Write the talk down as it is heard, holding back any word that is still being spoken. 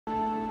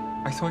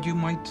I thought you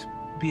might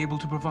be able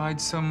to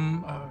provide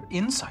some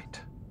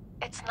insight.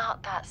 It's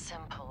not that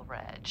simple,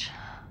 Reg.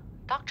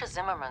 Dr.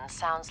 Zimmerman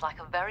sounds like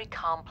a very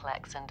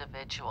complex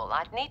individual.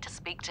 I'd need to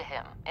speak to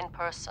him in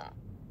person.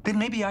 Then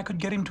maybe I could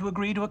get him to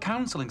agree to a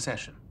counseling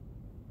session.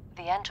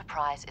 The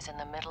Enterprise is in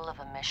the middle of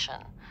a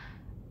mission.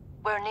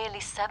 We're nearly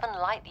 7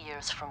 light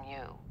years from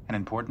you. An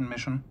important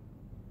mission?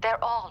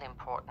 They're all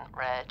important,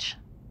 Reg.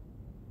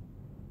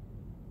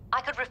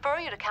 I could refer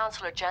you to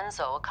Counselor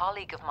Genzo, a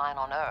colleague of mine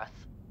on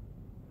Earth.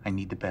 I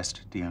need the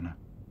best, Deanna.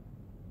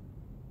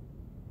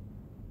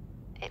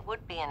 It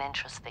would be an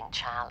interesting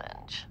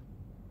challenge.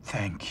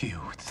 Thank you,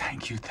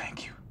 thank you,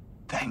 thank you,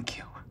 thank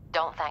you.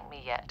 Don't thank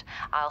me yet.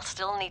 I'll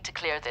still need to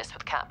clear this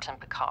with Captain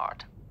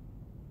Picard.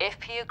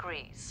 If he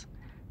agrees,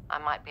 I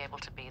might be able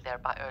to be there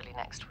by early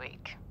next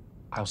week.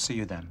 I'll see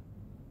you then.